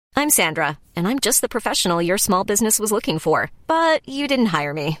I'm Sandra, and I'm just the professional your small business was looking for. But you didn't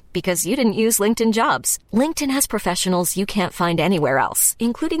hire me because you didn't use LinkedIn Jobs. LinkedIn has professionals you can't find anywhere else,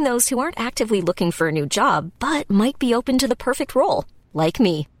 including those who aren't actively looking for a new job, but might be open to the perfect role, like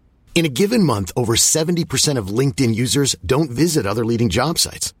me. In a given month, over 70% of LinkedIn users don't visit other leading job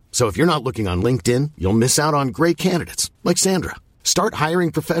sites. So if you're not looking on LinkedIn, you'll miss out on great candidates like Sandra. Start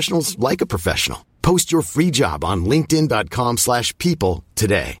hiring professionals like a professional. Post your free job on linkedin.com/people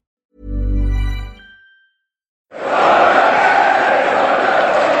today.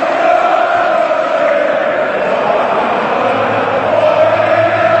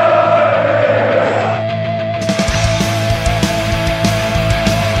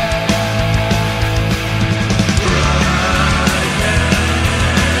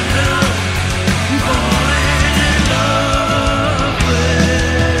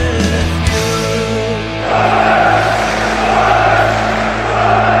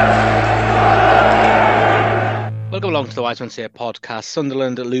 Welcome along to the Wise Men Say podcast.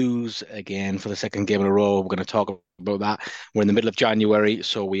 Sunderland lose again for the second game in a row. We're going to talk about that. We're in the middle of January,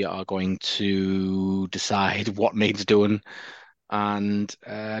 so we are going to decide what needs doing and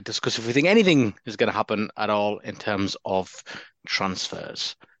discuss if we think anything is going to happen at all in terms of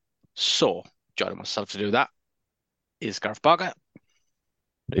transfers. So, joining myself to do that is Gareth Barker.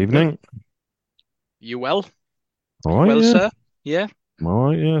 Evening. You well? All right, Well, yeah. sir? Yeah? All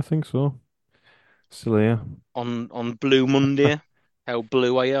right, yeah, I think so. Still here. On Blue Monday. How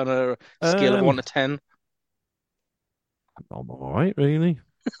blue are you on a scale of 1 to 10? I'm all right, really.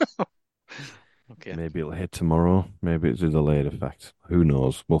 Okay. Maybe it'll hit tomorrow. Maybe it's a delayed effect. Who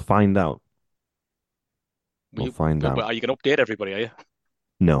knows? We'll find out. We'll find out. Are you going to update everybody, are you?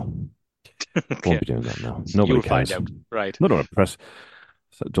 No, Okay. won't be doing that now. So Nobody you'll cares. find out. Right. No,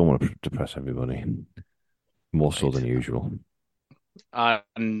 don't want to depress everybody. More so Right. than usual.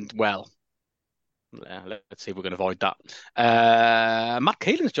 And, well, let's see if we can avoid that. Matt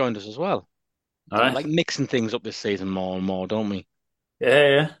Keelan's joined us as well. All So we right. like mixing things up this season more and more, don't we?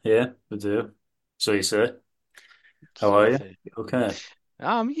 Yeah, we do. So you say, how are you? Okay.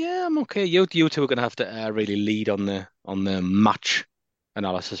 Yeah, I'm okay. You two are going to have to really lead on the match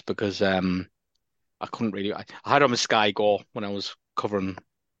analysis because I couldn't really. I had on my Sky Go when I was covering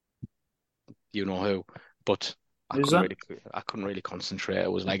you know who, but Who's that? I couldn't really concentrate.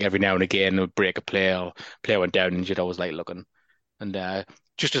 It was like every now and again a break a play or player went down injured. I was like looking, and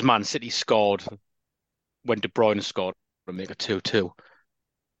just as Man City scored, when De Bruyne scored to make it 2-2,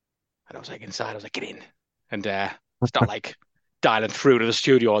 and I was like inside. I was like get in, and start like dialing through to the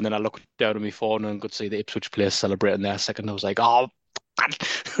studio, and then I looked down at my phone and could see the Ipswich players celebrating their second. I was like, oh,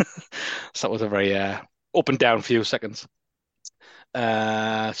 so that was a very up and down few seconds.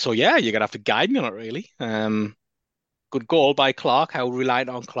 So yeah, you're gonna have to guide me on it really. Good goal by Clark. How reliant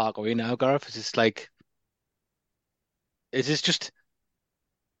on Clark are we now, Gareth? Is this just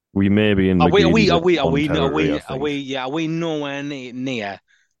We may be in are we McGeady's territory, I think. are we nowhere near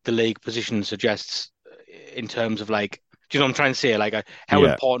the league position suggests in terms of like, do you know what I'm trying to say? Like, how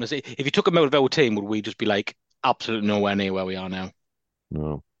Yeah. important is it? If you took him out of our team, would we just be like absolutely nowhere near where we are now?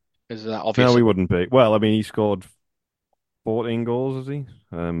 No. Is that obvious? No, we wouldn't be. Well, I mean, he scored 14 goals, has he?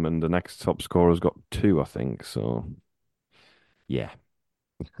 And the next top scorer's got 2, I think. So, yeah.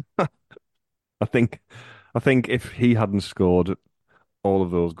 I think if he hadn't scored all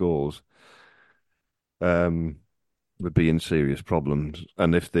of those goals, we'd be in serious problems.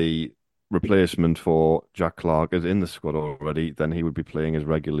 And if the replacement for Jack Clark is in the squad already, then he would be playing as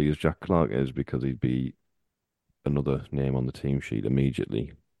regularly as Jack Clark is because he'd be another name on the team sheet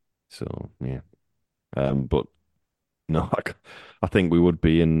immediately. So, yeah. But no, I think we would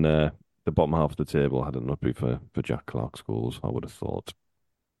be in the bottom half of the table had it not been for Jack Clark's goals, I would have thought.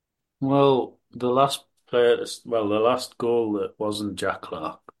 Well, the last goal that wasn't Jack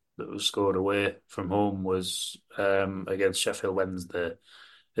Clark that was scored away from home was against Sheffield Wednesday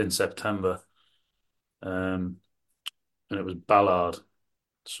in September. And it was Ballard.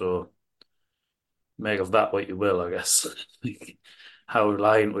 So make of that what you will, I guess. How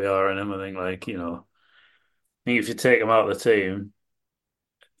reliant we are on him. I think, like, I think if you take him out of the team,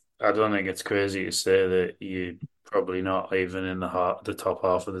 I don't think it's crazy to say that you're probably not even in the top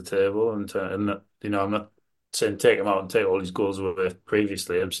half of the table. And I'm not saying take him out and take all his goals away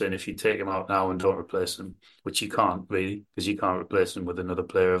previously. I'm saying if you take him out now and don't replace him, which you can't really, because you can't replace him with another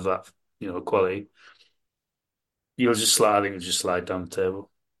player of that, quality, I think you'll just slide down the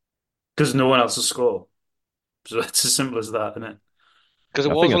table because no one else will score. So it's as simple as that, isn't it? Because it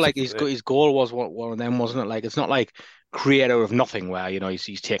I think wasn't it's like his goal was one of them, wasn't it? Like it's not like create out of nothing where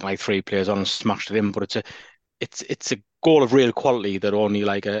he's taken like 3 players on and smashed it in, but it's a goal of real quality that only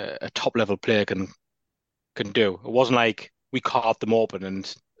like a top level player can do. It wasn't like we carved them open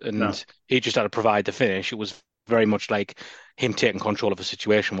No. and he just had to provide the finish. It was very much like him taking control of a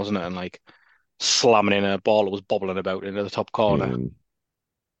situation, wasn't it? And like slamming in a ball that was bobbling about into the top corner. Um,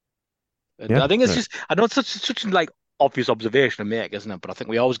 And yeah, I think it's just, I know it's such a like obvious observation to make, isn't it? But I think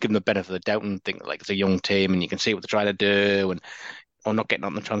we always give them the benefit of the doubt and think like it's a young team and you can see what they're trying to do and I'm not getting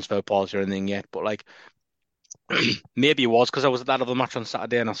on the transfer policy or anything yet. But like maybe it was because I was at that other match on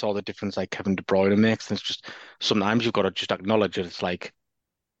Saturday and I saw the difference like Kevin De Bruyne makes. And it's just sometimes you've got to just acknowledge it. It's like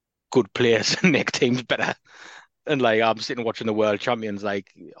good players make teams better. And like I'm sitting watching the world champions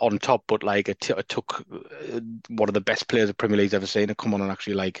like on top, but like it took one of the best players the Premier League's ever seen to come on and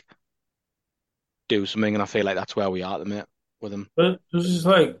actually like do something. And I feel like that's where we are at the minute with him. But it was just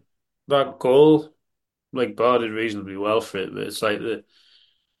like that goal, like Bar did reasonably well for it, but it's like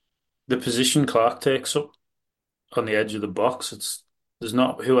the position Clark takes up on the edge of the box. It's there's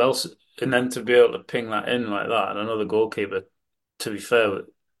not who else, and then to be able to ping that in like that, and another goalkeeper. To be fair,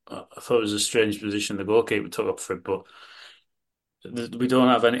 I thought it was a strange position the goalkeeper took up for it, but we don't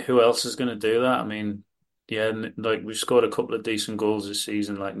have any. Who else is going to do that? I mean, yeah, like we've scored a couple of decent goals this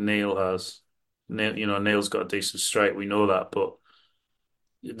season, like Neil has. Neil, Neil's got a decent strike. We know that, but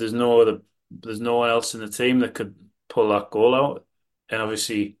there's no other. There's no one else in the team that could pull that goal out, and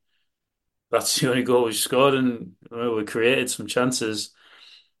obviously that's the only goal we scored, and well, we created some chances,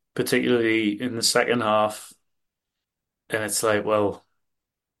 particularly in the second half. And it's like, well,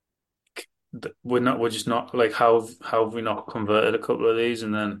 we're just not like how have we not converted a couple of these?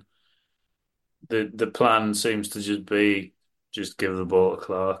 And then the plan seems to just be just give the ball to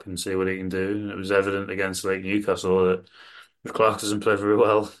Clark and see what he can do. And it was evident against like Newcastle that if Clark doesn't play very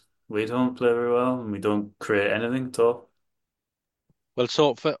well, we don't play very well, and we don't create anything at all. Well,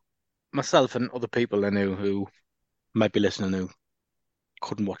 so for myself and other people I knew who might be listening who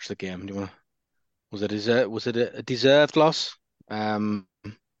couldn't watch the game, do you want to, was it a deserved loss? Um,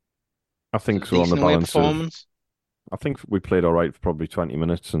 I was think it a so on the decent away balance of. performance? I think we played all right for probably 20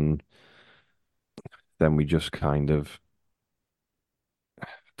 minutes, and then we just kind of.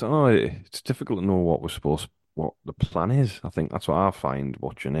 Don't know. It's difficult to know what the plan is. I think that's what I find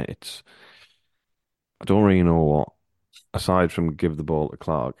watching it. I don't really know what, aside from give the ball to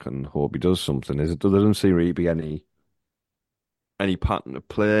Clark and hope he does something. There doesn't seem really be any pattern of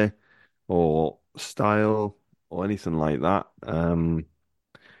play or style or anything like that.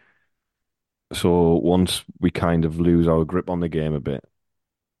 So once we kind of lose our grip on the game a bit,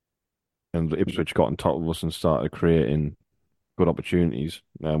 and Ipswich got on top of us and started creating good opportunities,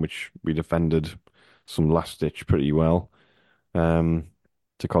 which we defended some last ditch pretty well. Um,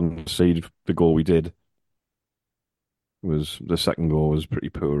 to concede the goal we did was the second goal was pretty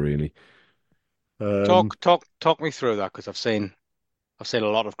poor, really. Um, Talk me through that because I've seen a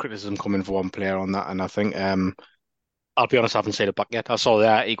lot of criticism coming for one player on that, and I think I'll be honest, I haven't seen it back yet. I saw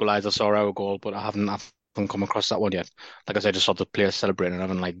their equaliser, saw our goal, but I haven't come across that one yet. Like I said, I just saw the players celebrating. I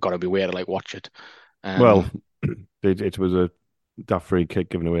haven't like got to be weird to like watch it. well, Um, it was a daft free kick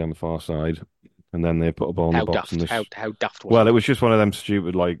given away on the far side, and then they put a ball in the how box. And daft? this, How daft was well, it? it was just one of them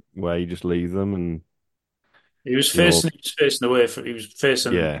stupid like where you just leave them, and you know, He was facing away for, he was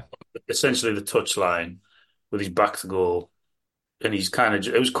facing yeah, essentially the touch line with his back to goal, and he's kind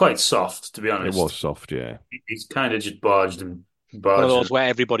of, it was quite soft, to be it was honest. soft, yeah. He's kind of just One of barged him. those where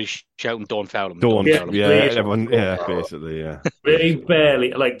everybody's shouting, "Don't foul him! Don't Don't, Yeah, foul him!" yeah, please. everyone, yeah, basically, yeah, He basically, yeah,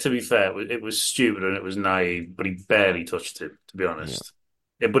 barely, like, to be fair, it was stupid and it was naive, but he barely touched him, to be yeah. honest.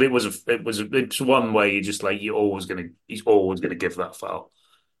 Yeah, but it's one way you just like, he's always gonna give that foul.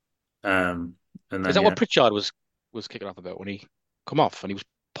 Um, and Is then, that yeah, what Pritchard was kicking off about when he come off and he was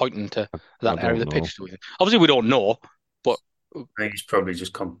pointing to I that area of don't the know. pitch? Obviously, we don't know, but I think he's probably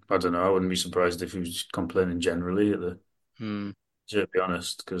just I don't know. I wouldn't be surprised if he was just complaining generally hmm, to be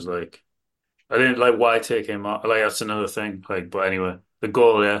honest, because like I didn't like why take him off. Like that's another thing. Like, but anyway, the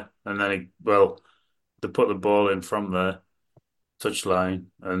goal, yeah, and then they put the ball in from the touchline,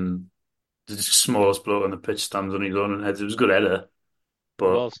 and the smallest bloke on the pitch stands on his own and heads. It was a good header, it but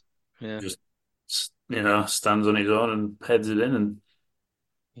was. Yeah. just stands on his own and heads it in, and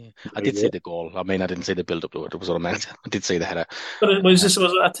Yeah, I there you did see go. the goal. I mean, I didn't see the build up to it. It was what I meant. I did see the header. But was it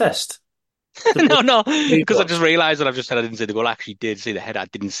a test? The No, no, play because I just realised that I've just said I didn't see the goal. I actually did see the header. I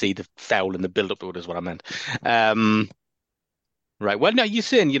didn't see the foul and the build up to it is what I meant. Um, right. Well, now you're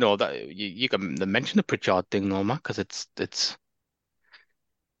saying, that you can mention the Pritchard thing, though, Matt, because it's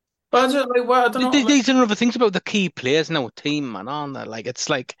But I just like, well, I don't know. Like, these are other things about the key players in our team, man, aren't there? Like it's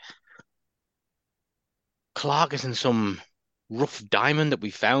like Clark is in some rough diamond that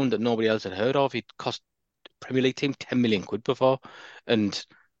we found that nobody else had heard of. He cost Premier League team, 10 million quid before, and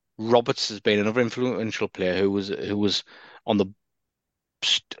Roberts has been another influential player who was on the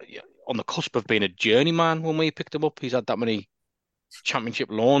on the cusp of being a journeyman when we picked him up. He's had that many championship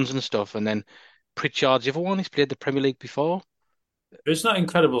loans and stuff, and then Pritchard's the other one. He's played the Premier League before. It's not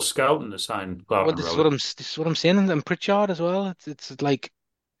incredible scouting to sign Clark Well, and this is what Roberts. I'm saying, and Pritchard as well. It's like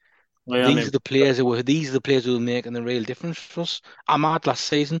Well, yeah, I these mean, are the players who are making the real difference for us. Ahmad last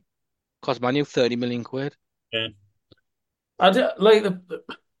season cost Man U 30 million quid. yeah. Like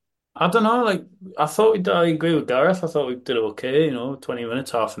I don't know. Like I agree with Gareth. I thought we did okay. 20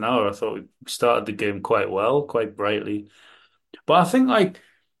 minutes, half an hour. I thought we started the game quite well, quite brightly. But I think like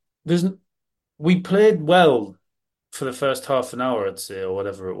there's we played well for the first half an hour, I'd say, or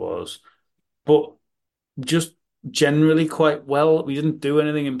whatever it was. But just generally quite well. We didn't do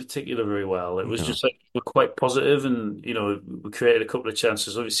anything in particular very well. It was Yeah. just like we're quite positive, and we created a couple of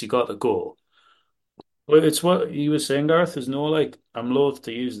chances. Obviously, got the goal. But it's what you were saying, Gareth. There's no like I'm loath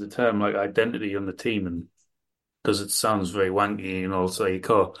to use the term like identity on the team, and because it sounds very wanky, it's like,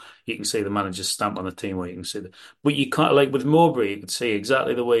 oh, you can see the manager's stamp on the team, or you can see the, but you can't, like with Mowbray, you could see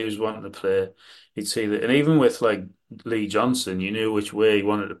exactly the way he was wanting to play. You'd see that, and even with like Lee Johnson, you knew which way he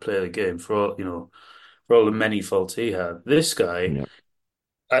wanted to play the game for all the many faults he had. This guy, Yeah.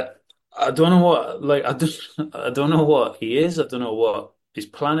 I, I don't know what, like, I don't know what he is. I don't know what his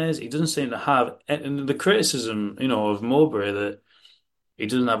plan is. He doesn't seem to have, and the criticism, of Mowbray that he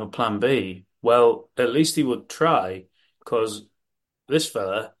doesn't have a plan B. Well, at least he would try, because this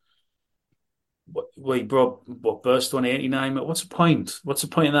fella, he brought what Burst 2089. What's the point? What's the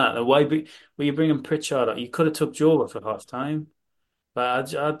point in that? And were you bringing Pritchard up? You could have took Joe for half time.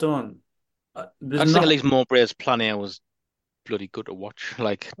 But I don't. I There's just think at nothing. least Mowbray's plan A was bloody good to watch.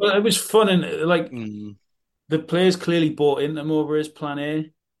 Like, Well, it was fun, and like mm, the players clearly bought into Mowbray's plan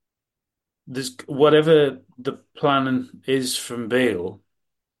A. There's whatever the plan is from Bale.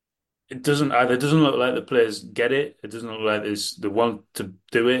 It doesn't look like the players get it. It doesn't look like they want to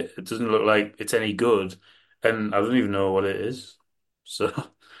do it. It doesn't look like it's any good, and I don't even know what it is. So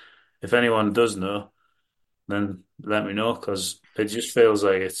if anyone does know, then let me know, because it just feels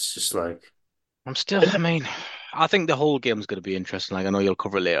like it's just like I mean, I think the whole game's going to be interesting. Like, I know you'll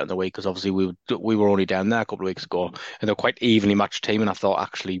cover it later in the week because obviously we were only down there a couple of weeks ago, and they're quite evenly matched team. And I thought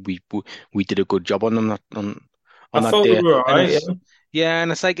actually we did a good job on them I on that thought we day. were all And right. it's yeah,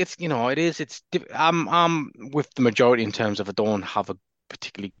 and it's like I'm with the majority in terms of I don't have a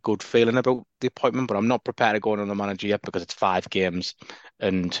particularly good feeling about the appointment, but I'm not prepared to go on the manager yet because it's 5 games,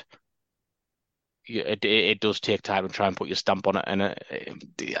 and yeah, it does take time to try and put your stamp on it. And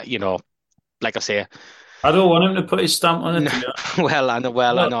like I say. I don't want him to put his stamp on it, No, to be well, I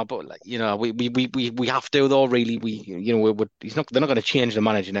honest. know, but like, we have to though. Really, he's not. They're not going to change the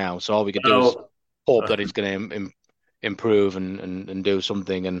manager now. So all we could do is No, hope no. that he's going to improve and do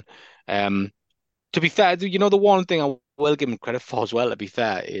something. And to be fair, the one thing I will give him credit for as well, to be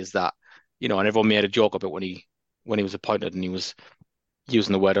fair, is that and everyone made a joke about when he was appointed and he was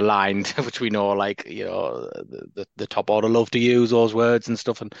using the word aligned, which we know, like the top order love to use those words and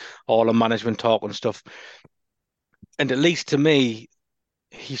stuff, and all the management talk and stuff. And at least to me,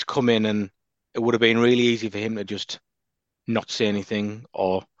 he's come in and it would have been really easy for him to just not say anything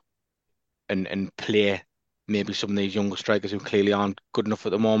or and play maybe some of these younger strikers who clearly aren't good enough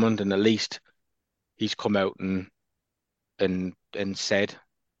at the moment. And at least he's come out and said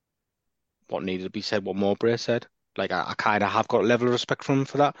what needed to be said, what Mowbray said. Like I kind of have got a level of respect for him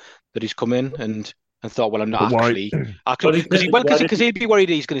for that he's come in and thought, well, I'm But not why? actually Why did because he, why did he, he'd be worried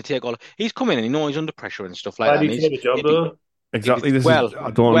he's going to take all. He's come in and he knows he's under pressure and stuff like why that, did and he take the job he'd be though? he'd be Exactly. This is. well, I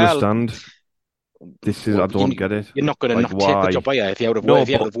don't well. understand. This is. I Well, don't get it. you're not going to Like not take the job, why? are you? If you're out of work, No, if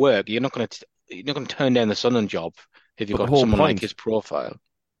you're out but of work, you're not going to turn down the Sunderland job if you've the got whole someone like point. his profile.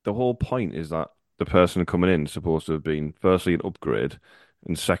 The whole point is that the person coming in is supposed to have been firstly an upgrade,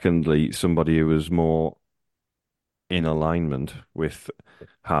 and secondly somebody who was more in alignment with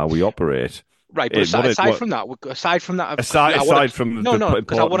how we operate. Right, but It what it what aside from that, because aside I want aside to from no, the no,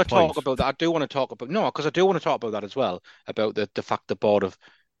 because I want important to talk point. about that. I do want to talk about no, because I do want to talk about that as well about the fact the board have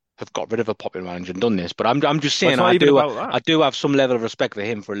got rid of a popular manager and done this. But I'm just Well, it's saying not even about that. I do have some level of respect for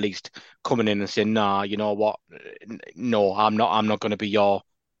him for at least coming in and saying, nah, you know what? No, I'm not going to be your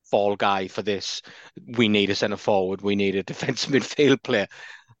fall guy for this. We need a centre forward. We need a defence midfield player.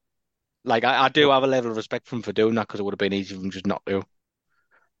 Like I do have a level of respect for him for doing that because it would have been easy for him just not to.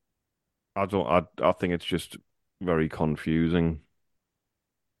 I don't. I think it's just very confusing.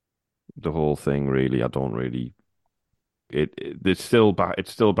 The whole thing, really. I don't really. It's still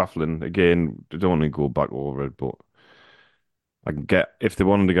it's still baffling. Again, I don't want to go back over it, but I can get if they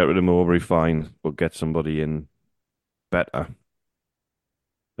wanted to get rid of Mowbray, fine, but get somebody in better.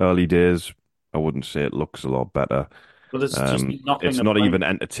 Early days, I wouldn't say it looks a lot better. But it's just knocking It's the not point. even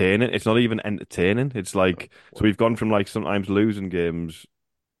entertaining. It's not even entertaining. It's like so we've gone from like sometimes losing games,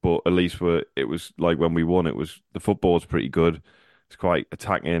 but at least it was like when we won, it was the football's pretty good. It's quite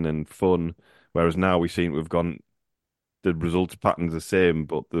attacking and fun. Whereas now we seem to have gone the results pattern's the same,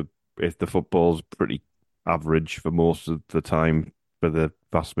 but if the football's pretty average for most of the time for the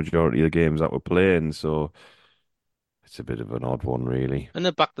vast majority of the games that we're playing. So it's a bit of an odd one, really. And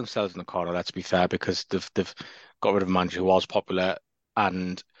they backed themselves in the corner, let's be fair, because they've got rid of a manager who was popular.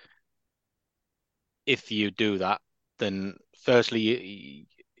 And if you do that, then firstly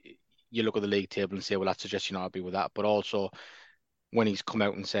you look at the league table and say, well, that suggests you're not happy with that. But also when he's come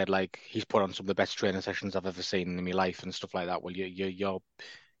out and said like he's put on some of the best training sessions I've ever seen in my life and stuff like that, well,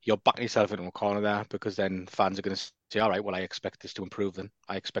 you're backing yourself into a corner there because then fans are going to say, all right, well, I expect this to improve. Then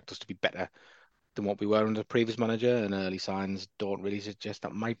I expect us to be better than what we were under the previous manager, and early signs don't really suggest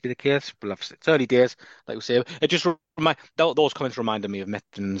that might be the case. But it's early days, like we say. It just those comments reminded me of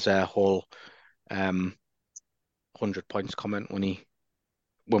Metton's whole 100 points comment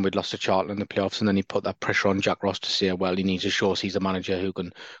when we'd lost to Charlton in the playoffs, and then he put that pressure on Jack Ross to say, well, he needs to show us he's a manager who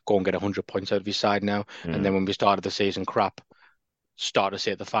can go and get 100 points out of his side now. And then Mm. when we started the season crap, start to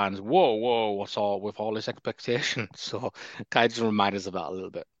say to the fans, whoa, whoa, what's all with all this expectation? So kind of just remind us of that a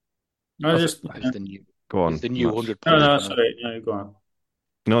little bit. I I th just He's the new Go he's on, the new Matt. 100 no, point no, winner. sorry, no, go on.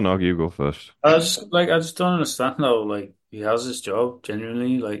 No, no, you go first. I just don't understand though. Like he has this job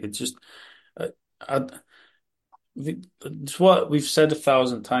genuinely. Like it's just, I it's what we've said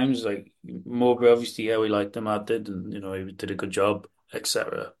 1,000 times. Like Mowbray, obviously, yeah, we liked him. I did, and he did a good job,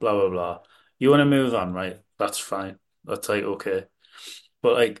 etc. Blah blah blah. You want to move on, right? That's fine. That's like okay,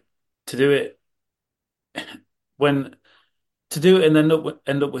 but like to do it when to do it and then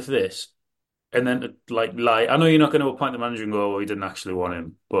end up with this. And then to, like lie. I know you're not going to appoint the manager and go, "Oh, we didn't actually want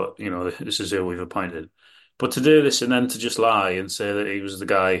him," but this is who we've appointed. But to do this and then to just lie and say that he was the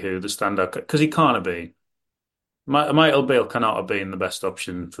guy who the standout because he can't have been. Michael Beale cannot have been the best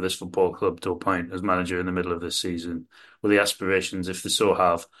option for this football club to appoint as manager in the middle of this season, with the aspirations, if they so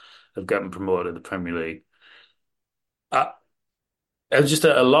have, of getting promoted to the Premier League. I, I was just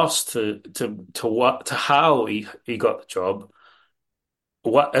at a loss to how he got the job.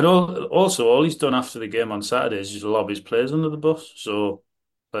 What and also all he's done after the game on Saturday is just lob his players under the bus. So,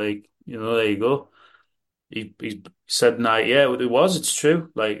 like there you go. He said, "Nah, yeah, it was. It's true.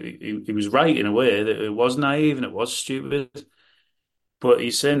 Like he was right in a way that it was naive and it was stupid. But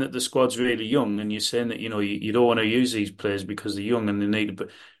he's saying that the squad's really young, and you're saying that you don't want to use these players because they're young and they need to,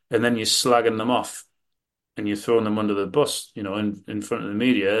 and then you're slagging them off and you're throwing them under the bus, in front of the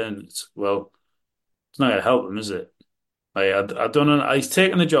media, and it's not going to help them, is it? I don't know. He's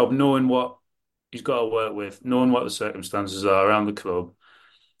taken the job knowing what he's got to work with, knowing what the circumstances are around the club.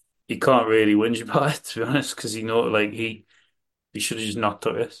 He can't really whinge about it, to be honest, because like he should have just not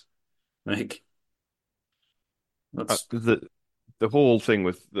took it. Like that's The whole thing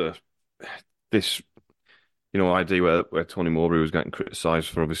with this idea where Tony Mowbray was getting criticised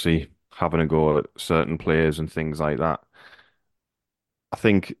for obviously having a go at certain players and things like that. I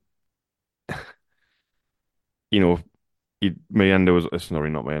think you know Mayenda was sorry,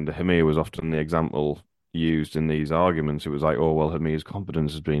 not Mayenda. Hamir was often the example used in these arguments. It was like, oh well, Hamir's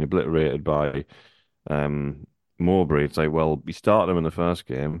confidence has been obliterated by um, Mowbray. It's like, well, he started him in the first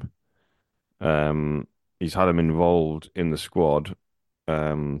game. He's had him involved in the squad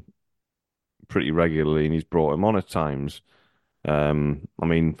um, pretty regularly, and he's brought him on at times. I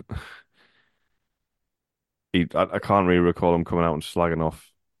mean, I can't really recall him coming out and slagging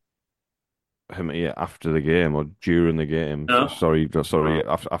off him after the game or during the game. no. Sorry,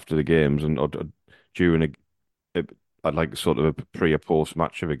 after the games or during I'd like sort of a pre or post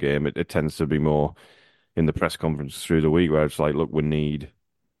match of a game. It tends to be more in the press conference through the week where it's like, look,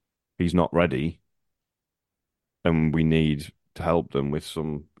 he's not ready, and we need to help them with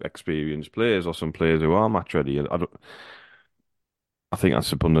some experienced players or some players who are match ready. I think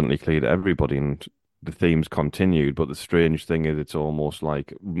that's abundantly clear to everybody, and the theme's continued. But the strange thing is, it's almost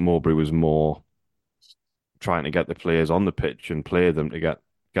like Mowbray was more trying to get the players on the pitch and play them to get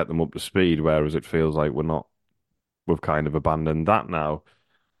them up to speed, whereas it feels like we've kind of abandoned that now.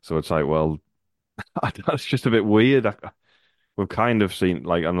 So it's like, well, that's just a bit weird. We've kind of seen,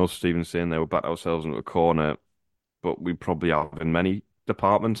 like, I know Stephen's saying they were back ourselves into a corner, but we probably have in many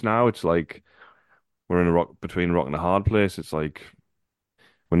departments now. It's like we're in between a rock and a hard place. It's like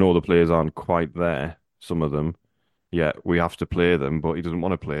we know the players aren't quite there, some of them, yet we have to play them, but he doesn't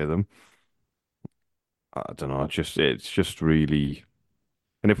want to play them. I don't know. It's just really.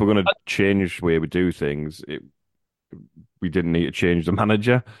 And if we're going to change the way we do things, we didn't need to change the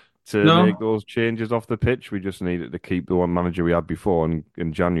manager to make No. those changes off the pitch. We just needed to keep the one manager we had before, and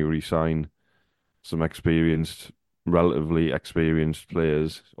in January sign some experienced, relatively experienced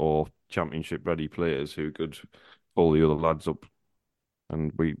players or championship ready players who could pull the other lads up.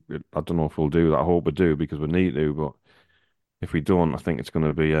 And I don't know if we'll do that. I hope we do because we need to. But if we don't, I think it's going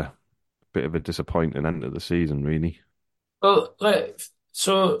to be a bit of a disappointing end of the season, really. Well,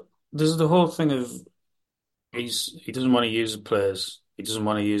 so there's the whole thing of he doesn't want to use the players. He doesn't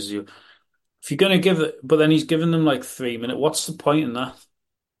want to use you. If you're gonna give it, but then he's giving them like 3 minutes. What's the point in that?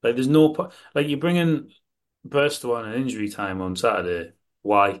 Like, there's no point. Like, you bring in Burstow on an injury time on Saturday.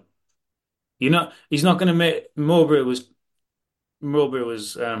 Why? He's not going to make. Mowbray was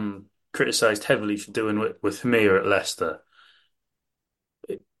criticised heavily for doing with Hamir at Leicester,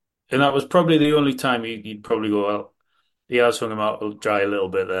 and that was probably the only time you'd probably go, well, he has hung him out dry a little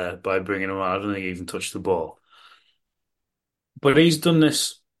bit there by bringing him on. I don't think he even touched the ball, but he's done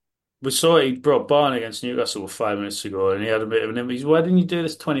this. We saw he brought Barn against Newcastle 5 minutes ago, and he had a bit of an impact. Why didn't you do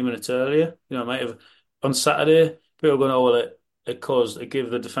this 20 minutes earlier? Might have on Saturday. People are going, oh, well, it gave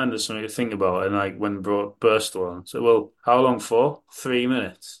the defenders something to think about. And like when brought Burstow on, so well, how long for? 3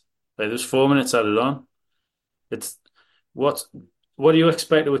 minutes. Like, there's 4 minutes added on. It's what what do you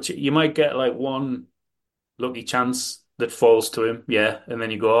expect to achieve? You might get like one lucky chance that falls to him, yeah, and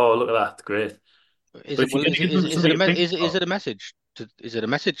then you go, oh, look at that, great. Is But it if you're well? going to give them something to think Is about, it a message? Is it a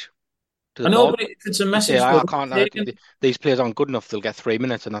message to I the know, board but if it's a to say message, I though, can't? taken. These players aren't good enough. They'll get 3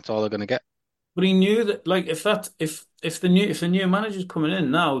 minutes, and that's all they're going to get. But he knew that, like, if the new manager's coming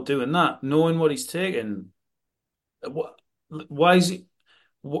in now doing that, knowing what he's taking, what, why is he?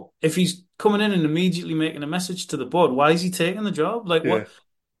 If he's coming in and immediately making a message to the board, why is he taking the job? Like, Yeah. what?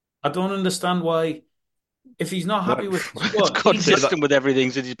 I don't understand why. If he's not Like, happy with the It's squad, say that consistent with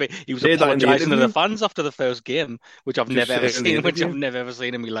everything since he was say that in the apologising to the interview. fans after the first game, which I've Just never say ever it in the seen, which I've interview. never ever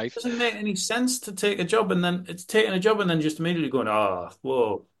seen in my life. doesn't make any sense to take a job and then it's taking a job and then just immediately going, oh,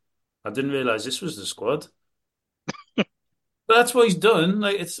 whoa, I didn't realize this was the squad. But that's what he's done.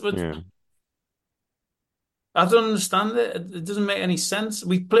 Like, Yeah. I don't understand it. It doesn't make any sense.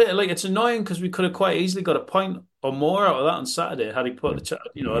 We play it like it's annoying because we could have quite easily got a point or more out of that on Saturday had he put had the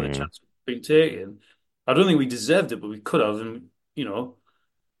Yeah. chance been taken. I don't think we deserved it, but we could have, and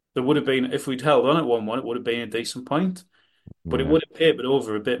there would have been if we'd held on at 1-1, it would have been a decent point, but it Yeah. would have papered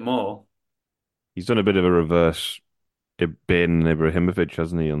over a bit more. He's done a bit of a reverse Ben Ibrahimovic,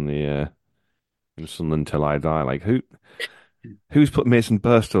 hasn't he, on the Sunderland Till I Die? Like who's put Mason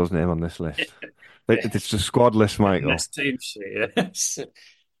Burstow's name on this list? It's the squad list, In Michael. this team shit, yes.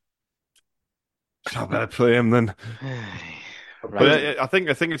 I better play him then. But Right. I think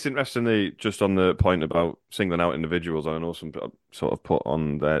it's interesting just on the point about singling out individuals. I know some people sort of put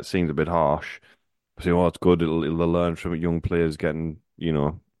on there. It seems a bit harsh. Say, oh, it's good. It'll learn from young players getting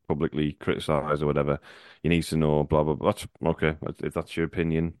publicly criticised or whatever. He needs to know blah blah blah. That's okay. If that's your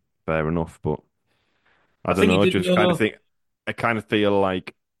opinion, fair enough. But I I don't think he know. I did just kind of know. think I kind of feel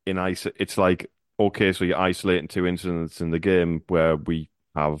like it's like okay, so you're isolating two incidents in the game where we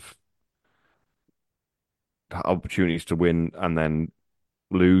have opportunities to win and then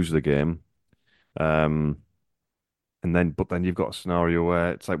lose the game. Um, but then you've got a scenario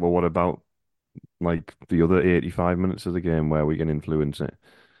where it's like, well, what about like the other 85 minutes of the game where we can influence it?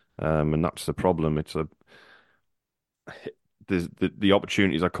 And that's the problem. The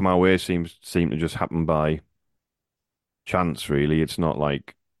opportunities that come our way seem to just happen by chance, really. It's not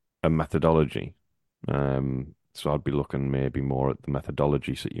like a methodology. So I'd be looking maybe more at the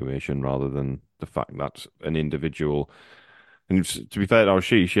methodology situation rather than the fact that an individual. And to be fair to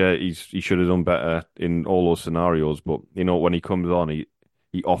Ashish, yeah, he should have done better in all those scenarios. But when he comes on,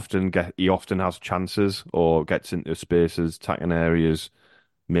 he often has chances or gets into spaces, attacking areas,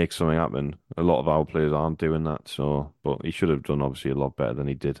 makes something happen. A lot of our players aren't doing that. So, but he should have done obviously a lot better than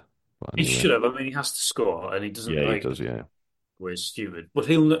he did. But He anyway, should have. I mean, he has to score, and he doesn't yeah, he like. does. Yeah, We're stupid, but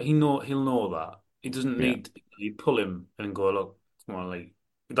he'll know that he doesn't yeah, need. You pull him and go, look, come on, like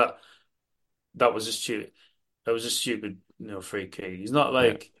that. That was a stupid. That was a stupid, free kick. He's not yeah.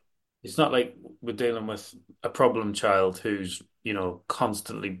 like. It's not like we're dealing with a problem child who's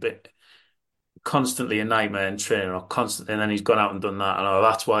constantly a nightmare in training or constantly, and then he's gone out and done that, and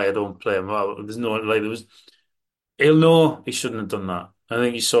that's why I don't play him. Well, there's no like there was. He'll know he shouldn't have done that. I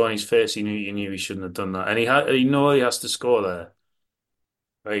think you saw in his face he knew he shouldn't have done that, and he has to score there.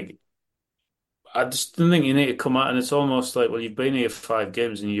 Like, I just don't think you need to come out, and it's almost like, well, you've been here 5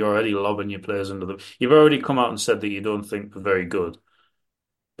 games and you're already lobbing your players under the. You've already come out and said that you don't think they're very good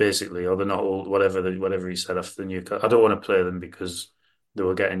basically, or they're not old, whatever he said after the Newcastle. I don't want to play them because they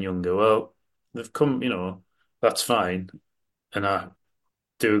were getting younger. Well, they've come, that's fine, and I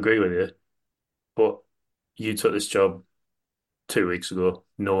do agree with you. But you took this job 2 weeks ago,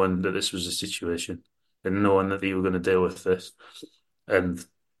 knowing that this was a situation and knowing that you were going to deal with this, and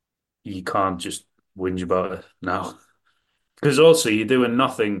you can't just whinge about it now. Because also you're doing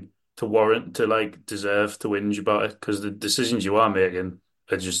nothing to warrant to like deserve to whinge about it because the decisions you are making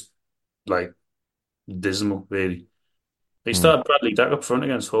are just like dismal, really. He Hmm. started Bradley Dack up front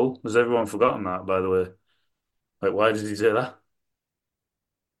against Hull. Has everyone forgotten that, by the way? Like, why did he do that?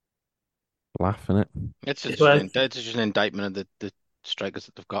 Laughing it. Like, It's just an indictment of the strikers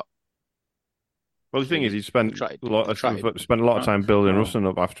that they've got. Well, the thing is, Really, he spent they've tried. spent a lot of time building oh, Russell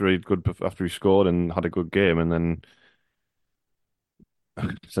up after he scored and had a good game, and then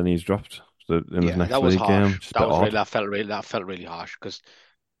he's dropped in the Yeah, next that was league game. harsh. It's a bit odd. That felt really harsh because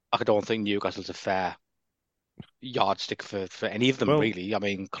I don't think Newcastle's a fair yardstick for any of them Well, really. I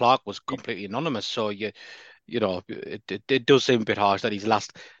mean, Clark was completely anonymous, so it does seem a bit harsh that his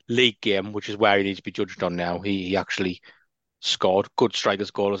last league game, which is where he needs to be judged on now, he actually scored. Good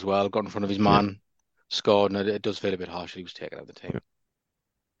striker's goal as well, got in front of his yeah, man, scored, and it does feel a bit harsh that he was taken out of the team.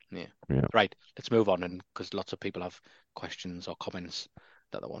 yeah, Yeah. yeah. Right, let's move on, and because lots of people have questions or comments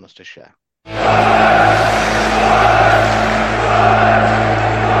that they want us to share.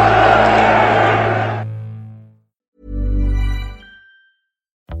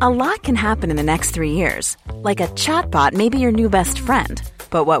 A lot can happen in the next 3 years. Like a chatbot may be your new best friend.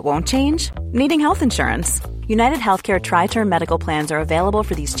 But what won't change? Needing health insurance. United Healthcare Tri-Term Medical Plans are available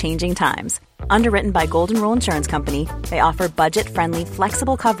for these changing times. Underwritten by Golden Rule Insurance Company, they offer budget-friendly,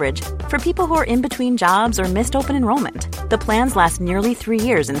 flexible coverage for people who are in between jobs or missed open enrollment. The plans last nearly 3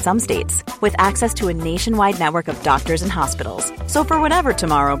 years in some states, with access to a nationwide network of doctors and hospitals. So for whatever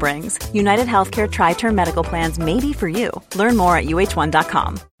tomorrow brings, United Healthcare Tri-Term Medical Plans may be for you. Learn more at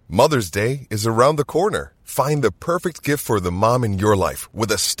uh1.com. Mother's Day is around the corner. Find the perfect gift for the mom in your life with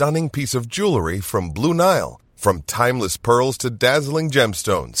a stunning piece of jewelry from Blue Nile. From timeless pearls to dazzling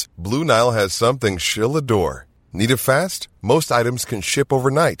gemstones, Blue Nile has something she'll adore. Need it fast? Most items can ship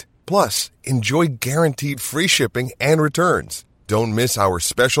overnight. Plus, enjoy guaranteed free shipping and returns. Don't miss our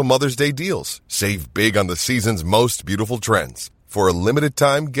special Mother's Day deals. Save big on the season's most beautiful trends. For a limited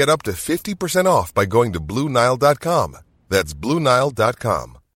time, get up to 50% off by going to BlueNile.com. That's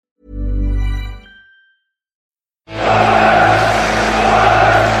BlueNile.com.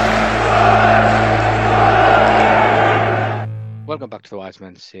 Welcome back to the Wise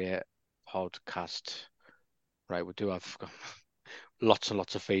Men Say podcast. Right, we do have lots and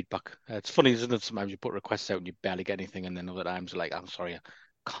lots of feedback. It's funny, isn't it? Sometimes you put requests out and you barely get anything, and then other times you're like, I'm sorry, I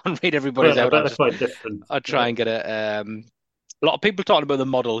can't read everybody's I out. bet they're quite different. I'll try and get a lot of people talking about the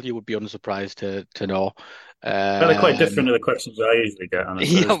model. You would be unsurprised to know. But they're quite different to the questions I usually get on a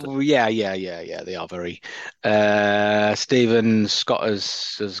Thursday. Yeah. They are very. Stephen Scott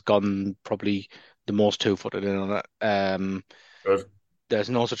has gone probably the most two-footed in on it. Good. There's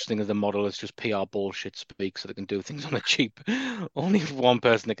no such thing as a model. It's just PR bullshit speak so they can do things on the cheap. Only one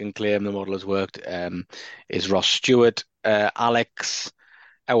person that can claim the model has worked is Ross Stewart. Alex,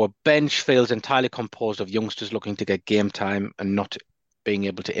 our bench feels entirely composed of youngsters looking to get game time and not being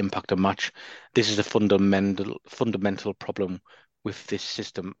able to impact a match. This is a fundamental problem with this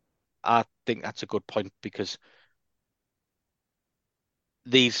system. I think that's a good point because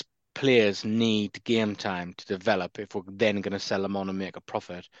these players need game time to develop if we're then going to sell them on and make a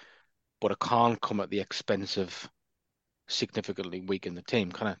profit. But it can't come at the expense of significantly weakening the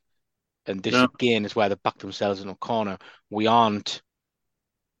team, kind of. And this No, again is where they back themselves in a corner. We aren't,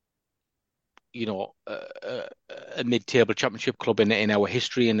 a mid-table championship club in our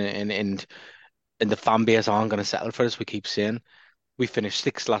history, and the fan base aren't going to settle for us. We keep saying we finished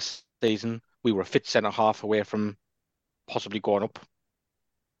sixth last season. We were a fit centre half away from possibly going up,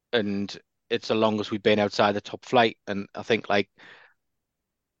 and it's the longest we've been outside the top flight. And I think like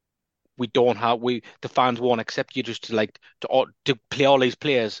the fans won't accept you just to play all these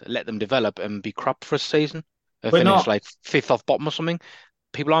players, let them develop and be crap for a season, we're finish not. like fifth off bottom or something.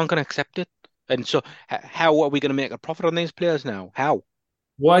 People aren't going to accept it. And so, how are we going to make a profit on these players now? How?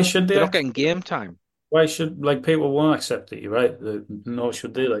 Why should they? They're not getting game time. Why should like people won't accept it? You're right. No,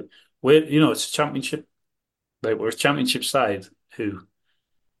 should they? Like it's a championship. Like we're a championship side who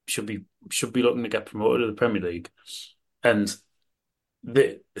should be looking to get promoted to the Premier League, and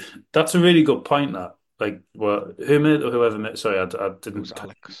that's a really good point. That like, well, whoever made. Sorry, I It didn't. was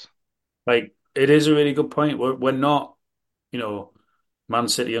Alex. Like, it is a really good point. We're not, you know, Man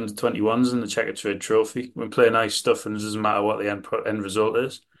City under 21s in the Checkatrade Trophy. We play nice stuff, and it doesn't matter what the end result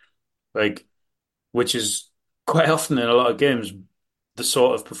is. like which is quite often in a lot of games the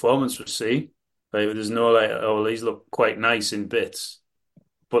sort of performance we see. Like there's no like, oh, well, these look quite nice in bits,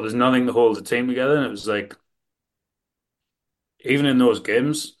 but there's nothing to hold the team together. And it was like even in those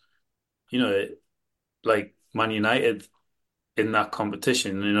games, you know, like Man United in that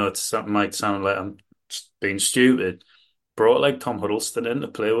competition, it might sound like I'm just being stupid. Brought like Tom Huddleston in to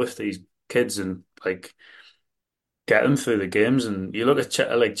play with these kids and like get them through the games. And you look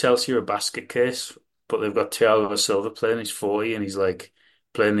at like Chelsea are a basket case, but they've got Thiago Silva playing. He's 40 and he's like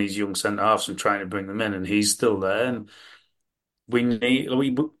playing these young centre halves and trying to bring them in, and he's still there. And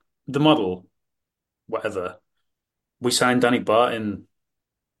we the model, whatever. We signed Danny Bart in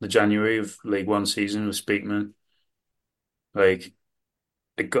the January of League One season with Speakman. Like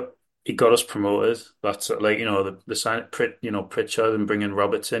it got he got us promoted. That's like the sign Pritchard and bringing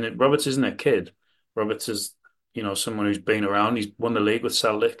Roberts in. Roberts isn't a kid. Roberts is someone who's been around. He's won the league with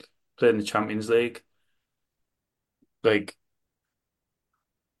Celtic, played in the Champions League. Like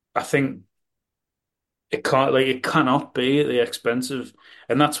I think it cannot be at the expense of,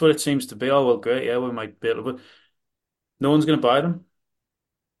 and that's what it seems to be. Oh well, great, yeah, we might be able to, but no one's going to buy them.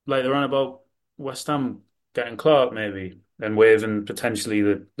 Like they're on about West Ham getting Clark maybe and waiving potentially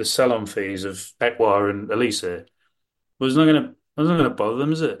the sell-on fees of Ekwa and Elise. But it's not gonna bother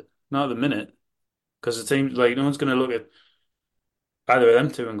them, is it? Not at the minute, because the team like no one's gonna look at either of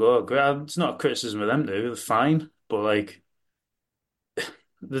them two and go, "Oh, great." It's not a criticism of them two; they're fine. But like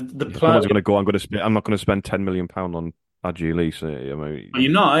the If plan, someone's going to go, I'm not going to spend £10 million on Adjili. So I mean,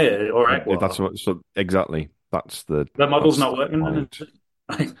 you're not, are you? Or if that's Ekwa. what, so exactly. That model's That's not the working, then, point. is it?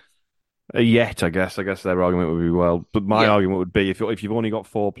 Yet, I guess. Their argument would be well, but my Yeah. argument would be if you've only got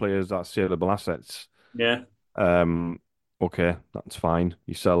four players that's saleable assets, Yeah, um, okay, that's fine.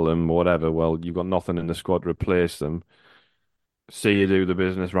 You sell them or whatever. Well, you've got nothing in the squad to replace them. See you do the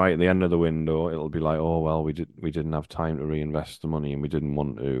business right at the end of the window. It'll be like, oh well, we didn't have time to reinvest the money and we didn't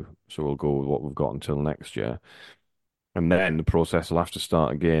want to, so we'll go with what we've got until next year. And then the process will have to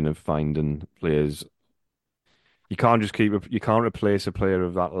start again of finding players. You can't replace a player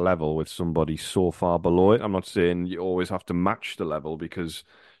of that level with somebody so far below it. I'm not saying you always have to match the level because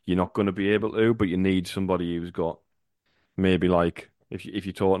you're not going to be able to, but you need somebody who's got maybe like if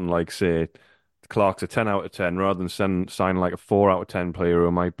you're talking like say Clark's a 10 out of 10 rather than sign like a 4 out of 10 player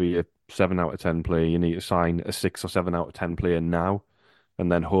who might be a 7 out of 10 player, you need to sign a 6 or 7 out of 10 player now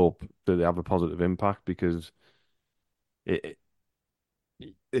and then hope that they have a positive impact because it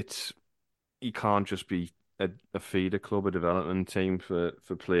it's you can't just be a feeder club, a development team for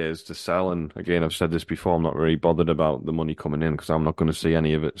players to sell. And again, I've said this before, I'm not really bothered about the money coming in because I'm not going to see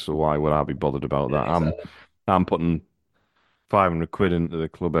any of it. So why would I be bothered about that? exactly. I'm putting 500 quid into the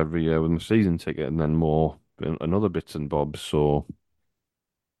club every year with my season ticket and then more and other bits and bobs. So,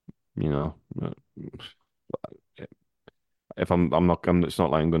 you know, if I'm not, it's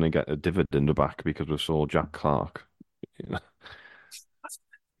not like I'm going to get a dividend back because we sold Jack Clark. You know?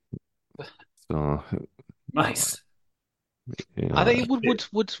 So, Nice. I think yeah, it would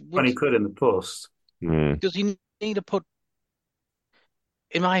 20 quid in the post. yeah. because you need to put,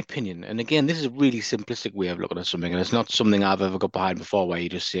 in my opinion, and again, this is a really simplistic way of looking at something, and it's not something I've ever got behind before, where you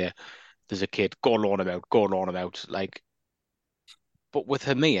just say, "There's a kid, go on about." Like, but with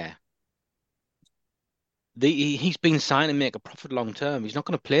Hamia, he's been signed to make a profit long term. He's not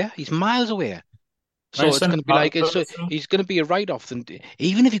going to play. He's miles away. I So it's sent going him to be back like he's going to be a write-off. And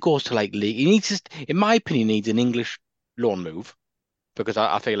even if he goes to like league, he needs to, in my opinion, he needs an English loan move because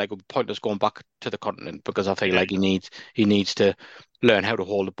I feel like it would point us going back to the continent because I feel Yeah. like he needs to learn how to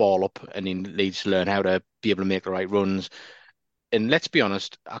hold the ball up and he needs to learn how to be able to make the right runs. And let's be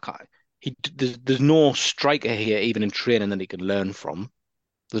honest, I can't. There's no striker here, even in training, that he can learn from.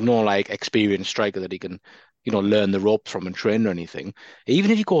 There's no like experienced striker that he can, learn the ropes from and train or anything.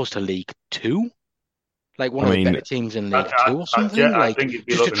 Even if he goes to League Two, like one I of the mean, better teams in I, League I, Two or I, something, I like think you'd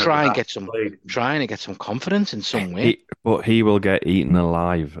be just to looking at the try and get National some, League. trying to get some confidence in some way. but he will get eaten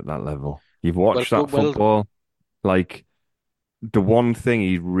alive at that level. You've Well, watched that good, well, football. Like the one thing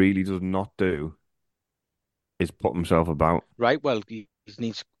he really does not do is put himself about. right. Well, he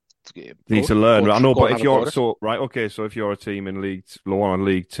needs He needs good. to learn. I know, Go but and if have a go you're at it. so right, okay, so if you're a team in League One or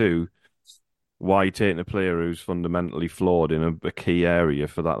League Two, why are you taking a player who's fundamentally flawed in a key area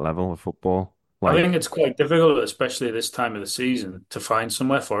for that level of football? I Like, think it's quite difficult, especially this time of the season, to find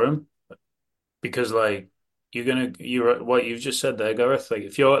somewhere for him because, like, you're what you've just said there, Gareth. Like,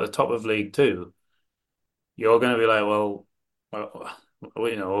 if you're at the top of League Two, you're gonna be like, well,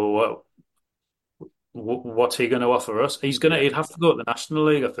 what's he going to offer us? Yeah. He'd have to go to the National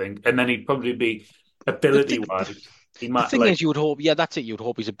League, I think, and then he'd probably be The ability thing, wise. he the might thing like is, you would hope, yeah, that's it. You would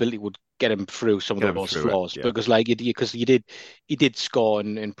hope his ability would get him through some Get of him those through it. flaws Yeah. because, like, because he did score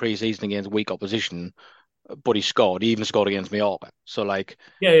in pre-season against weak opposition, but he scored. He even scored against Mallorca. So, like,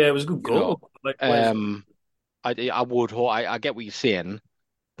 yeah, it was a good you know, goal. Like where's um, I would hope I get what you're saying,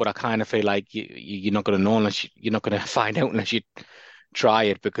 but I kind of feel like you're not going to know unless you're not going to find out unless you try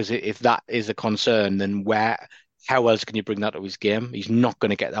it. Because if that is a concern, then how else can you bring that to his game? He's not going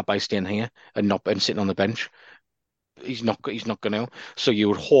to get that by staying here and sitting on the bench. He's not going to. So you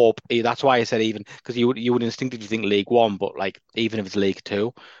would hope. That's why I said even because you would instinctively think League One, but like even if it's League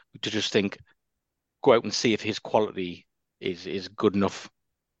Two, to just think go out and see if his quality is good enough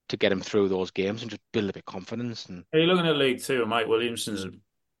to get him through those games and just build a bit of confidence. And are you looking at League Two? Mike Williamson's at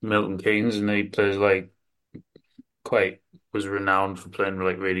Milton Keynes, and he plays like quite was renowned for playing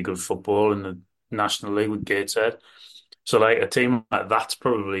like really good football in the National League with Gateshead. So like a team like that's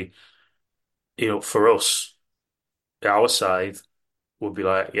probably for us, our side would be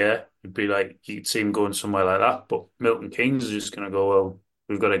like it'd be like you'd see him going somewhere like that. But Milton Keynes is just going to go well.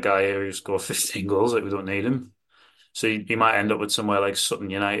 We've got a guy here who's scored 15 goals. Like we don't need him. So he might end up with somewhere like Sutton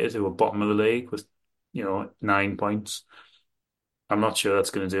United, who are bottom of the league with 9 points. I'm not sure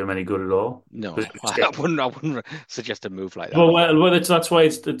that's going to do him any good at all. no, 'Cause it's I get- wouldn't. I wouldn't suggest a move like that. well, that's why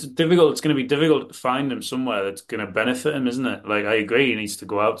it's difficult. It's going to be difficult to find him somewhere that's going to benefit him, isn't it? Like I agree, he needs to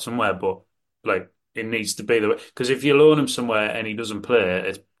go out somewhere, but like it needs to be the way. Because if you loan him somewhere and he doesn't play,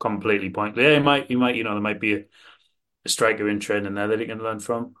 it's completely pointless. Yeah, he might, there might be a striker in training there that he can learn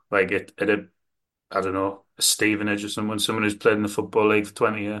from, like at a I don't know, a Stevenage or someone who's played in the Football League for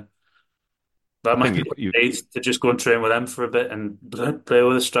 20 years. That I might think be what he needs to just go and train with them for a bit and play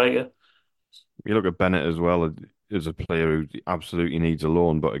with a striker. you look at Bennett as well as a player who absolutely needs a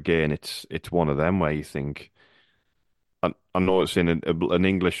loan, but again, it's one of them where you think. I know it's in an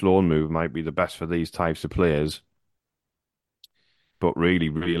English loan move might be the best for these types of players, but really,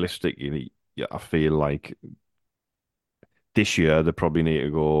 realistically, yeah, I feel like this year they probably need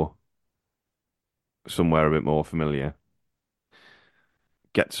to go somewhere a bit more familiar,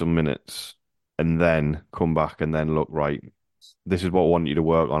 get some minutes, and then come back and then look right. This is what I want you to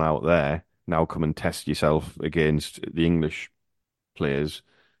work on out there. Now come and test yourself against the English players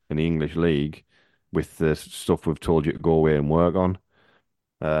in the English league with the stuff we've told you to go away and work on.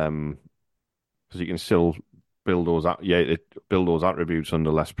 Because you can still build those attributes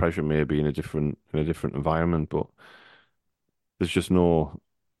under less pressure, maybe in a different environment. But there's just no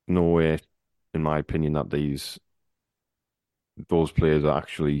way, in my opinion, that those players are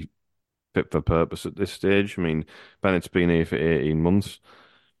actually fit for purpose at this stage. I mean, Bennett's been here for 18 months.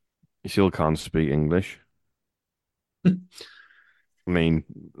 He still can't speak English. I mean,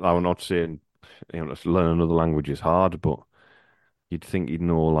 I'm not saying to learn another language is hard, but you'd think he'd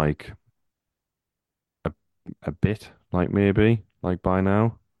know like a a bit, like maybe like by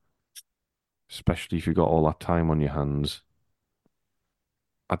now, especially if you've got all that time on your hands.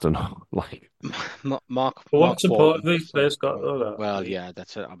 I don't know, like Mark But what Mark support have Bolton. these Sorry, players got go on. though? Well, yeah,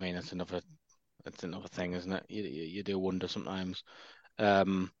 that's it. I mean, that's another thing, isn't it? You do wonder sometimes.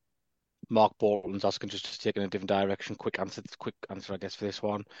 Um, Mark Bolton's asking just to take in a different direction. Quick answer, I guess, for this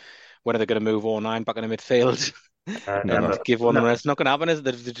one. When are they going to move all nine back in the midfield and Never. never. give one No. the rest? It's not going to happen, is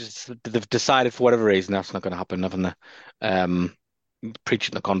it? They've decided for whatever reason that's not going to happen, haven't they?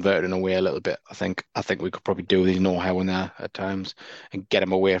 Preaching the convert in a way a little bit. I think we could probably do with his know-how in there at times and get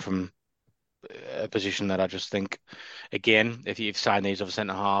him away from a position that I just think, again, if you've signed these other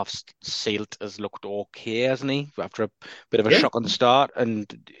centre halves, Sealt has looked okay, hasn't he? After a bit of a Yeah. shock on the start, and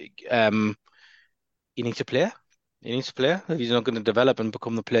um, he needs to play. He needs to play. If he's not going to develop and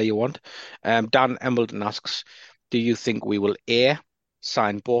become the player you want. Dan Embleton asks, do you think we will A,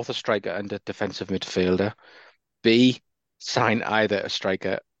 sign both a striker and a defensive midfielder, B, sign either a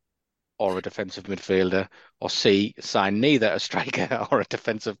striker or a defensive midfielder, or C, sign neither a striker or a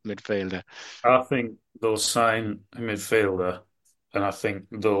defensive midfielder? I think they'll sign a midfielder, and I think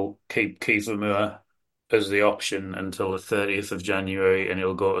they'll keep Kiefer Moore as the option until the 30th of January, and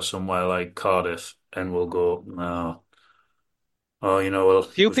he'll go to somewhere like Cardiff, and we'll go, no. Oh, well,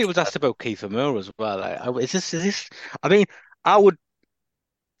 Few we've people's tried. asked about Kiefer Moore as well. Is this? I mean, I would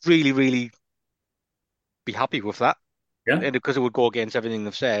really, really be happy with that, Yeah. and because it would go against everything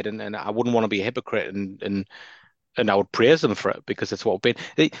they've said, and I wouldn't want to be a hypocrite, and I would praise them for it because it's what we've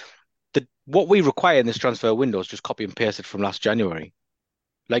been. What we require in this transfer window is just copy and paste it from last January.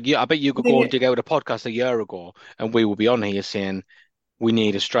 Like, I bet you could go and dig out a podcast a year ago, and we will be on here saying we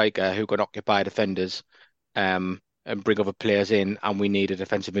need a striker who can occupy defenders, and bring other players in, and we need a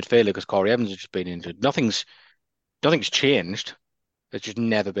defensive midfielder because Corey Evans has just been injured. Nothing's changed. It's just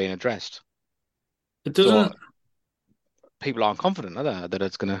never been addressed. It So doesn't. people aren't confident, are they, that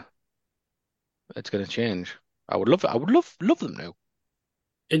it's gonna change. I would love it. I would love them now.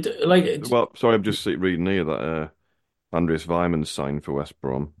 Well, sorry, I'm just reading here that Andreas Weimann signed for West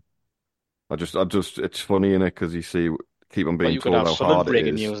Brom. It's funny, innit? Because you see, keep on But being you could told have how sudden hard it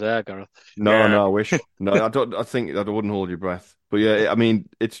breaking is. news there, Gareth. No, Yeah. no, I wish. No, I don't. I think I wouldn't hold your breath. But yeah, I mean,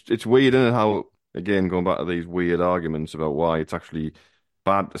 it's weird, isn't it? How again going back to these weird arguments about why it's actually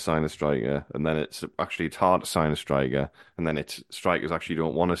bad to sign a striker, and then it's hard to sign a striker, and then it's strikers actually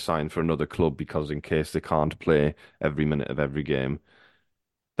don't want to sign for another club because in case they can't play every minute of every game,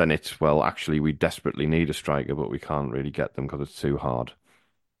 then it's well, actually we desperately need a striker, but we can't really get them because it's too hard.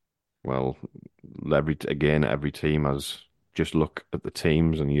 Well, every team has just look at the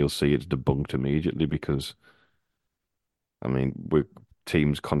teams and you'll see it's debunked immediately because I mean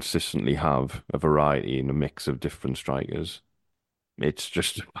teams consistently have a variety and a mix of different strikers. It's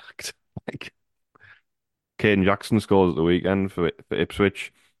just a fact. Like Caden Jackson scores at the weekend for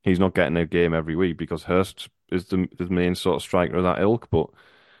Ipswich. He's not getting a game every week because Hurst is the main sort of striker of that ilk, but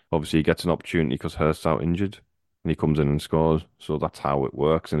obviously he gets an opportunity because Hurst's out injured and he comes in and scores. So that's how it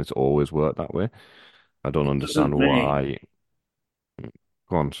works, and it's always worked that way. I don't It understand doesn't mean why.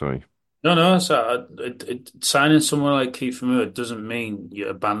 Go on, sorry. no. So signing someone like Kiefer Moore doesn't mean you're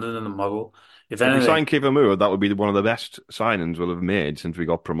abandoning the model. If If we anything, sign Kiefer Moore, that would be one of the best signings we'll have made since we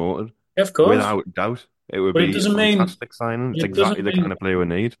got promoted. of course, Without doubt. It would but it be a doesn't mean fantastic signing. It's it exactly doesn't the kind mean. of player we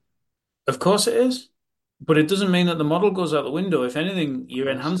need. Of course, it is. But it doesn't mean that the model goes out the window. If anything, Of you're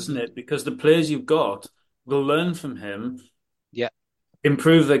course, enhancing doesn't. it because the players you've got will learn from him, Yeah,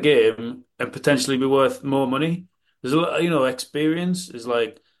 improve their game, and potentially be worth more money. There's a lot, experience is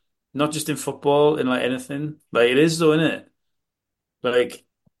like not just in football, in like anything. Like it is though, isn't it? Like,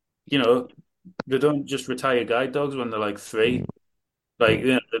 you know, they don't just retire guide dogs when they're like Mm, three. Like,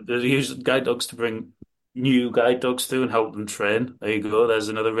 mm. they use guide dogs to bring new guide dogs through and help them train. There you go. There's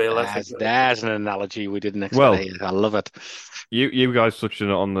another real life example. there's an analogy we didn't expect Well, here. I love it. you guys touched on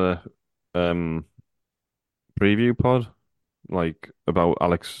it on the um preview pod, like about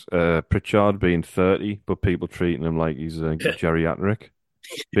Alex Pritchard being 30, but people treating him like he's a geriatric.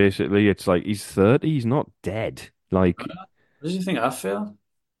 Basically, it's like he's 30, he's not dead. Like What do you think I feel?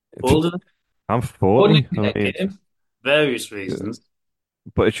 Older than I'm only 40. I mean, get him. Various reasons.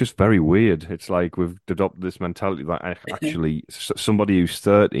 but it's just very weird. It's like we've adopted this mentality that actually somebody who's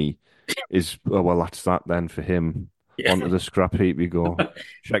 30 is, oh, well, that's that then for him. Yeah. Onto the scrap heap we go.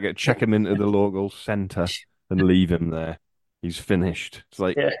 Check him into the local centre and leave him there. He's finished. It's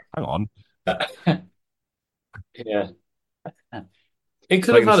like, Yeah. hang on. Yeah. He It's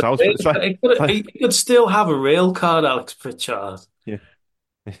could like have in the had a South. rail card. It's He like could still have a rail card, Alex Pritchard. yeah.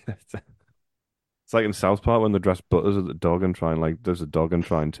 It's like in South Park when they dress Butters as the dog and try and like there's a dog and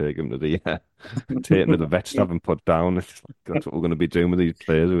try and take him to the take him to the vets to have him put down. It's like, that's what we're going to be doing with these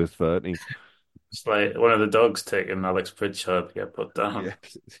players who are 30. It's like one of the dogs taking Alex Pritchard to get put down. Yeah.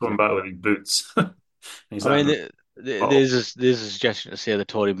 Coming back with his boots. He's I mean, like, oh, there's a suggestion to say that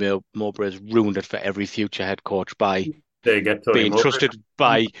Tony Mowbray has ruined it for every future head coach by there you get Tony being Mowbray. trusted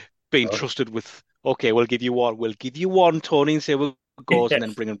by being trusted with, okay, we'll give you one, Tony, and say we'll goes and Yeah.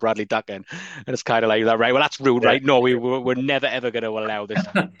 then bringing Bradley Duck in. And it's kind of like that, right? Well, that's rude, Yeah. right? No, we're never ever going to allow this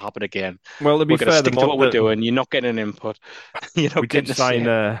to happen again. Well, to be We're going to fair, stick to what we're doing. You're not getting an input. You're we not did getting a sign say.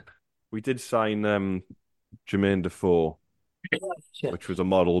 Jermaine Defoe, Yeah. which was a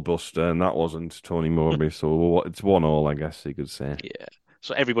model buster, and that wasn't Tony Mowbray. So it's 1-1, I guess you could say. Yeah.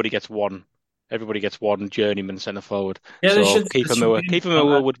 So everybody gets one. Everybody gets one journeyman centre forward. Yeah, So there should be Kiefer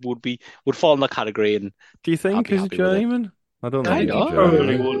Moore would fall in that category, and Do you I'd think be he's a happy with it. journeyman? I don't I think Kind think he's a he of.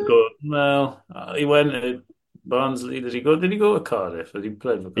 probably journeyman. would go. Well, he went to Barnsley. Did he go? Did he go to Cardiff? Did he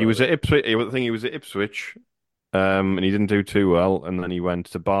play for He was Cardiff? at Ipswich. I think he was at Ipswich, and he didn't do too well. And then he went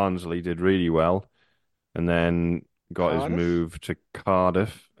to Barnsley, did really well, and then got his Cardiff. move to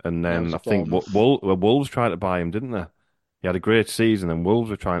Cardiff. And Now then he's I at think Bournemouth. Wolves tried to buy him, didn't they? He had a great season, and Wolves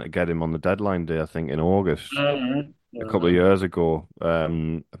were trying to get him on the deadline day, I think, in August, a couple of Uh, years ago,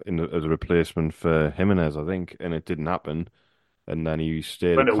 as a replacement for Jimenez, I think, and it didn't happen. And then he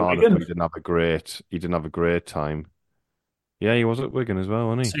stayed went at to Cardiff, but Wigan. he didn't have a great time. Yeah, he was at Wigan as well,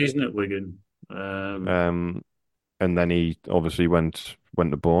 wasn't Season at Wigan. he? And then he obviously went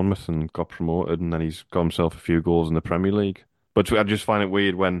to Bournemouth and got promoted, and then he's got himself a few goals in the Premier League. But I just find it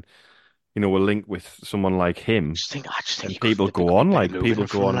weird when we're linked with someone like him, I just think and he could have been better moving him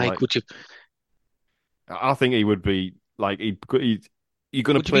from would you I think he would be like he's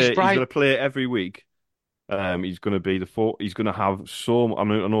going to would you be play. He's surprised? going to play every week. He's going to be he's going to have so. I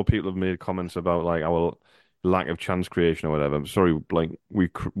mean, I know people have made comments about like, oh, well, lack of chance creation or whatever. I'm sorry, like we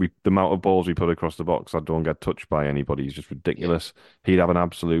the amount of balls we put across the box that don't get touched by anybody is just ridiculous. He'd have an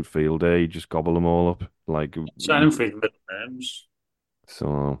absolute field day. He'd just gobble them all up. Like Sign him for his middle names.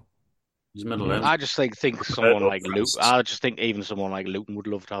 so. His middle names. I just think someone like Luton. I just think even someone like Luton would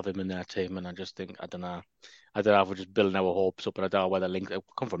love to have him in their team, and I just think I don't know if we're just building our hopes up, and I don't know where the link it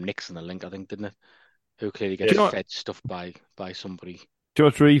come from. Nixon, the link, I think, didn't it? Who clearly gets fed stuff by somebody. Do you know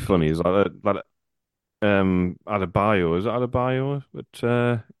what's really funny is that Adebayo, is it Adebayo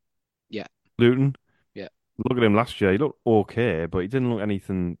at Yeah. Luton? Yeah. Look at him last year. He looked okay, but he didn't look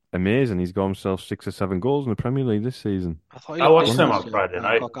anything amazing. He's got himself 6 or 7 goals in the Premier League this season. I watched him on Friday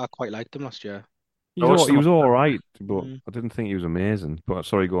night. I quite liked him last year. He was all right, but I didn't think he was amazing. But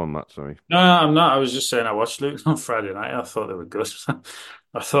sorry, go on, Matt. Sorry. No, I'm not. I was just saying I watched Luton on Friday night. I thought they were good.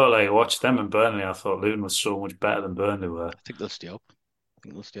 I thought like I watched them and Burnley. I thought Luton was so much better than Burnley were. I think they'll stay up.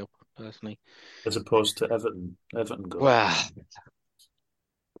 Personally, as opposed to Everton. Everton go. Well,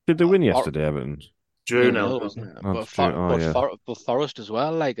 did they win yesterday, Everton? 2-0, wasn't it? But Forest as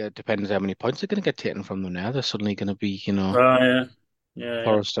well. Like it depends how many points they're going to get taken from them now. They're suddenly going to be, yeah.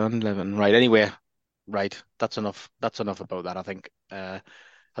 Forest and Everton. Right. Anyway, right. That's enough. That's enough about that. I think.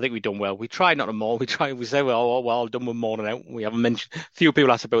 I think we've done well. We try not to mourn. We say we're all done with mourning out. We haven't mentioned. A few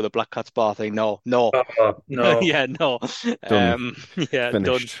people asked about the Black Cats bar thing. No. No. Yeah, no. Done.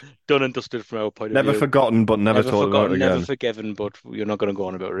 Done and dusted from our point of view. Never forgotten, but never talked about again. Never forgiven, but you're not going to go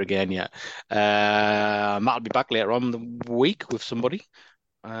on about it again yet. Matt will be back later on the week with somebody.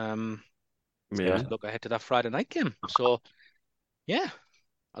 Look ahead to that Friday night game. So, yeah,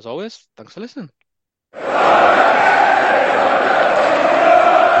 as always, thanks for listening.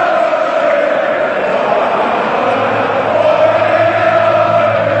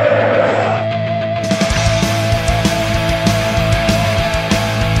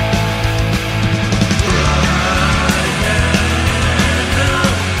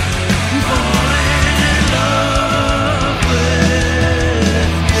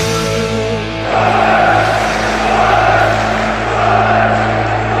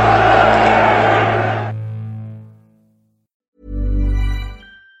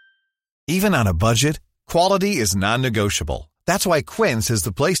 Even on a budget, quality is non-negotiable. That's why Quince is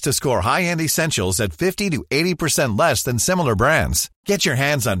the place to score high-end essentials at 50 to 80% less than similar brands. Get your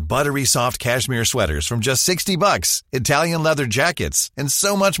hands on buttery soft cashmere sweaters from just $60, Italian leather jackets, and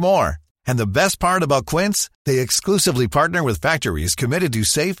so much more. And the best part about Quince, they exclusively partner with factories committed to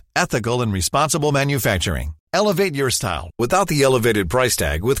safe, ethical, and responsible manufacturing. Elevate your style without the elevated price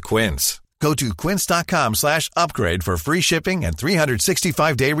tag with Quince. Go to quince.com/upgrade for free shipping and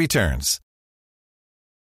 365-day returns.